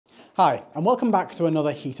Hi, and welcome back to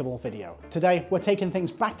another Heatable video. Today, we're taking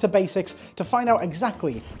things back to basics to find out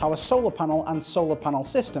exactly how a solar panel and solar panel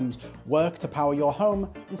systems work to power your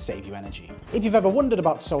home and save you energy. If you've ever wondered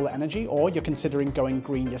about solar energy or you're considering going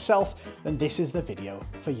green yourself, then this is the video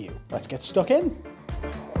for you. Let's get stuck in.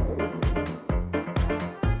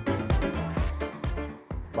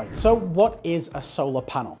 Right, so what is a solar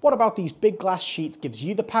panel? What about these big glass sheets gives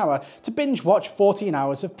you the power to binge watch 14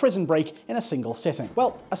 hours of Prison Break in a single sitting?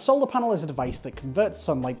 Well, a solar panel is a device that converts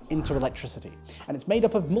sunlight into electricity, and it's made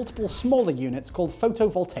up of multiple smaller units called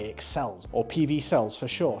photovoltaic cells, or PV cells for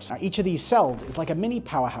short. Now, each of these cells is like a mini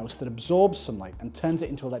powerhouse that absorbs sunlight and turns it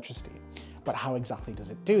into electricity. But how exactly does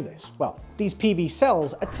it do this? Well, these PV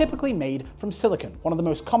cells are typically made from silicon, one of the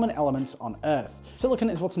most common elements on Earth. Silicon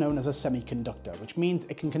is what's known as a semiconductor, which means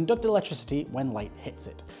it can conduct electricity when light hits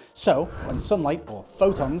it. So, when sunlight, or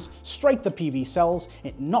photons, strike the PV cells,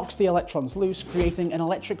 it knocks the electrons loose, creating an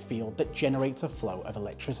electric field that generates a flow of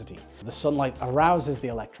electricity. The sunlight arouses the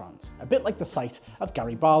electrons, a bit like the sight of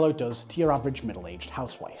Gary Barlow does to your average middle-aged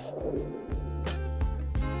housewife.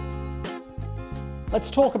 Let's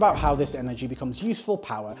talk about how this energy becomes useful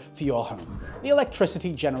power for your home. The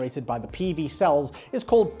electricity generated by the PV cells is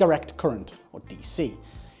called direct current, or DC.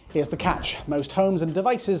 Here's the catch: most homes and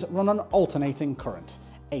devices run on alternating current,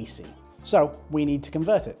 AC. So we need to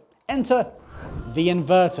convert it. Enter the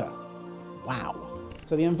inverter. Wow.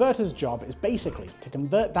 So the inverter's job is basically to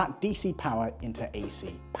convert that DC power into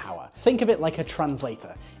AC power. Think of it like a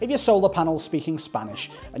translator. If your solar panel's speaking Spanish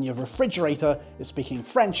and your refrigerator is speaking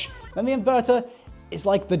French, then the inverter is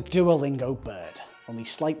like the Duolingo bird, only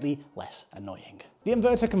slightly less annoying. The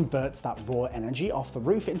inverter converts that raw energy off the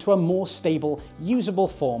roof into a more stable, usable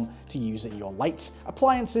form to use in your lights,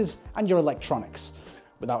 appliances, and your electronics.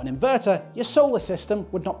 Without an inverter, your solar system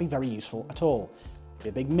would not be very useful at all.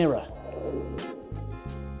 It'd be a big mirror.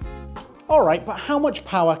 Alright, but how much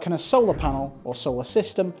power can a solar panel or solar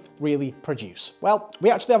system really produce? Well, we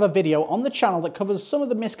actually have a video on the channel that covers some of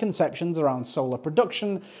the misconceptions around solar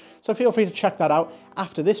production, so feel free to check that out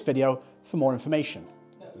after this video for more information.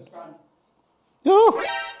 Oh,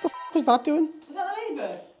 the f was that doing? Was that the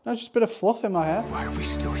ladybird? No, just a bit of fluff in my hair. Why are we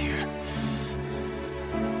still here?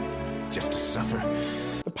 Just to suffer?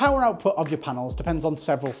 The power output of your panels depends on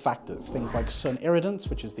several factors, things like sun irradiance,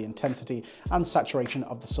 which is the intensity and saturation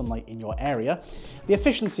of the sunlight in your area, the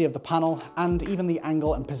efficiency of the panel, and even the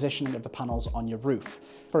angle and positioning of the panels on your roof.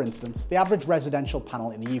 For instance, the average residential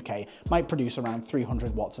panel in the UK might produce around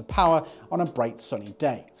 300 watts of power on a bright sunny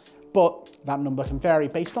day. But that number can vary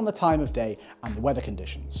based on the time of day and the weather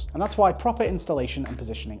conditions. And that's why proper installation and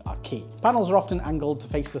positioning are key. Panels are often angled to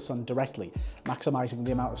face the sun directly, maximizing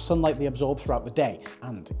the amount of sunlight they absorb throughout the day.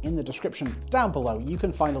 And in the description down below, you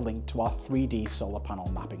can find a link to our 3D solar panel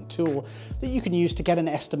mapping tool that you can use to get an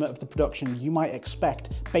estimate of the production you might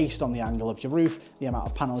expect based on the angle of your roof, the amount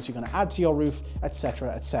of panels you're going to add to your roof, etc,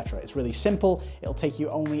 etc. It's really simple. It'll take you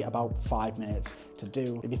only about 5 minutes to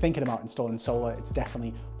do. If you're thinking about installing solar, it's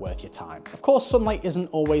definitely worth your time. Of course, sunlight isn't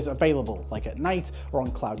always available, like at night or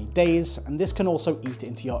on cloudy days, and this can also eat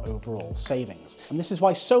into your overall savings. And this is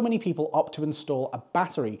why so many people opt to install a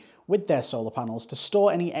battery with their solar panels to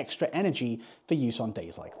store any extra energy for use on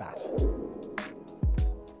days like that.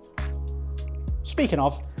 Speaking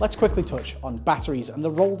of, let's quickly touch on batteries and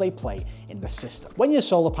the role they play in the system. When your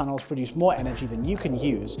solar panels produce more energy than you can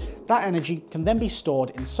use, that energy can then be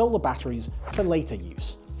stored in solar batteries for later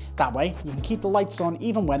use. That way, you can keep the lights on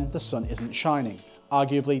even when the sun isn't shining,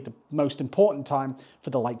 arguably the most important time for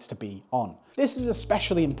the lights to be on. This is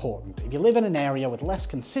especially important if you live in an area with less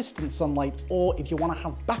consistent sunlight or if you want to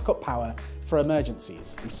have backup power for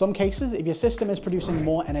emergencies. In some cases, if your system is producing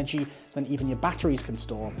more energy than even your batteries can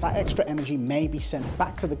store, that extra energy may be sent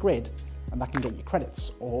back to the grid, and that can get you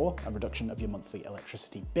credits or a reduction of your monthly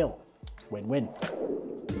electricity bill. Win-win.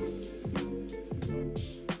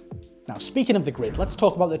 Now, speaking of the grid, let's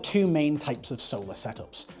talk about the two main types of solar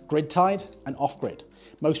setups, grid-tied and off-grid.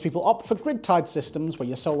 Most people opt for grid-tied systems where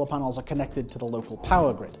your solar panels are connected to the local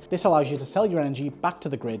power grid. This allows you to sell your energy back to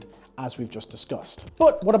the grid, as we've just discussed.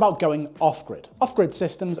 But what about going off-grid? Off-grid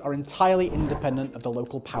systems are entirely independent of the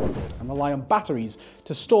local power grid and rely on batteries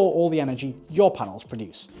to store all the energy your panels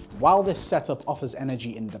produce. While this setup offers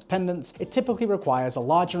energy independence, it typically requires a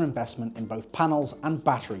larger investment in both panels and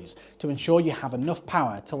batteries to ensure you have enough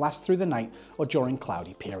power to last through the night or during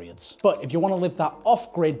cloudy periods. But if you want to live that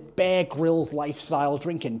off-grid Bear Grylls lifestyle,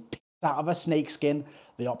 drinking piss out of a snakeskin,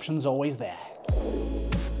 the option's always there.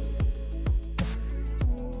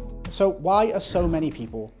 So why are so many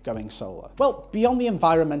people going solar? Well, beyond the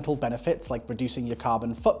environmental benefits like reducing your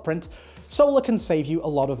carbon footprint, solar can save you a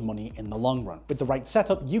lot of money in the long run. With the right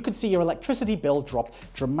setup, you could see your electricity bill drop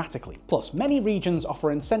dramatically. Plus, many regions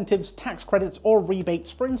offer incentives, tax credits, or rebates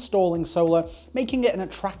for installing solar, making it an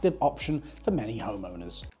attractive option for many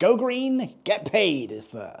homeowners. Go green, get paid is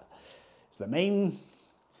the main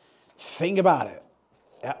thing about it.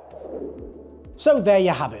 Yep. So there you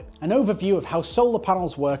have it, an overview of how solar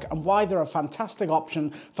panels work and why they're a fantastic option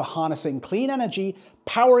for harnessing clean energy,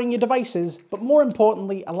 powering your devices, but more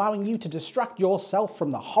importantly, allowing you to distract yourself from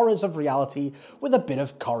the horrors of reality with a bit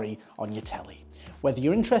of Corrie on your telly. Whether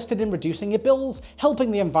you're interested in reducing your bills,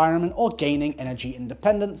 helping the environment, or gaining energy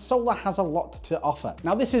independence, solar has a lot to offer.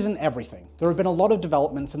 Now, this isn't everything. There have been a lot of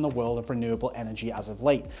developments in the world of renewable energy as of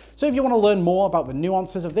late. So if you want to learn more about the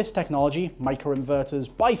nuances of this technology, microinverters,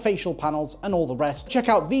 bifacial panels, and all the rest, check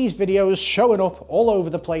out these videos showing up all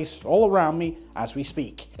over the place, all around me, as we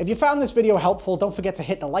speak. If you found this video helpful, don't forget to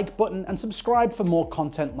hit the like button and subscribe for more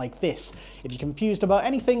content like this. If you're confused about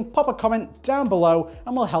anything, pop a comment down below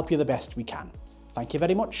and we'll help you the best we can. Thank you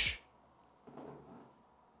very much.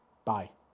 Bye.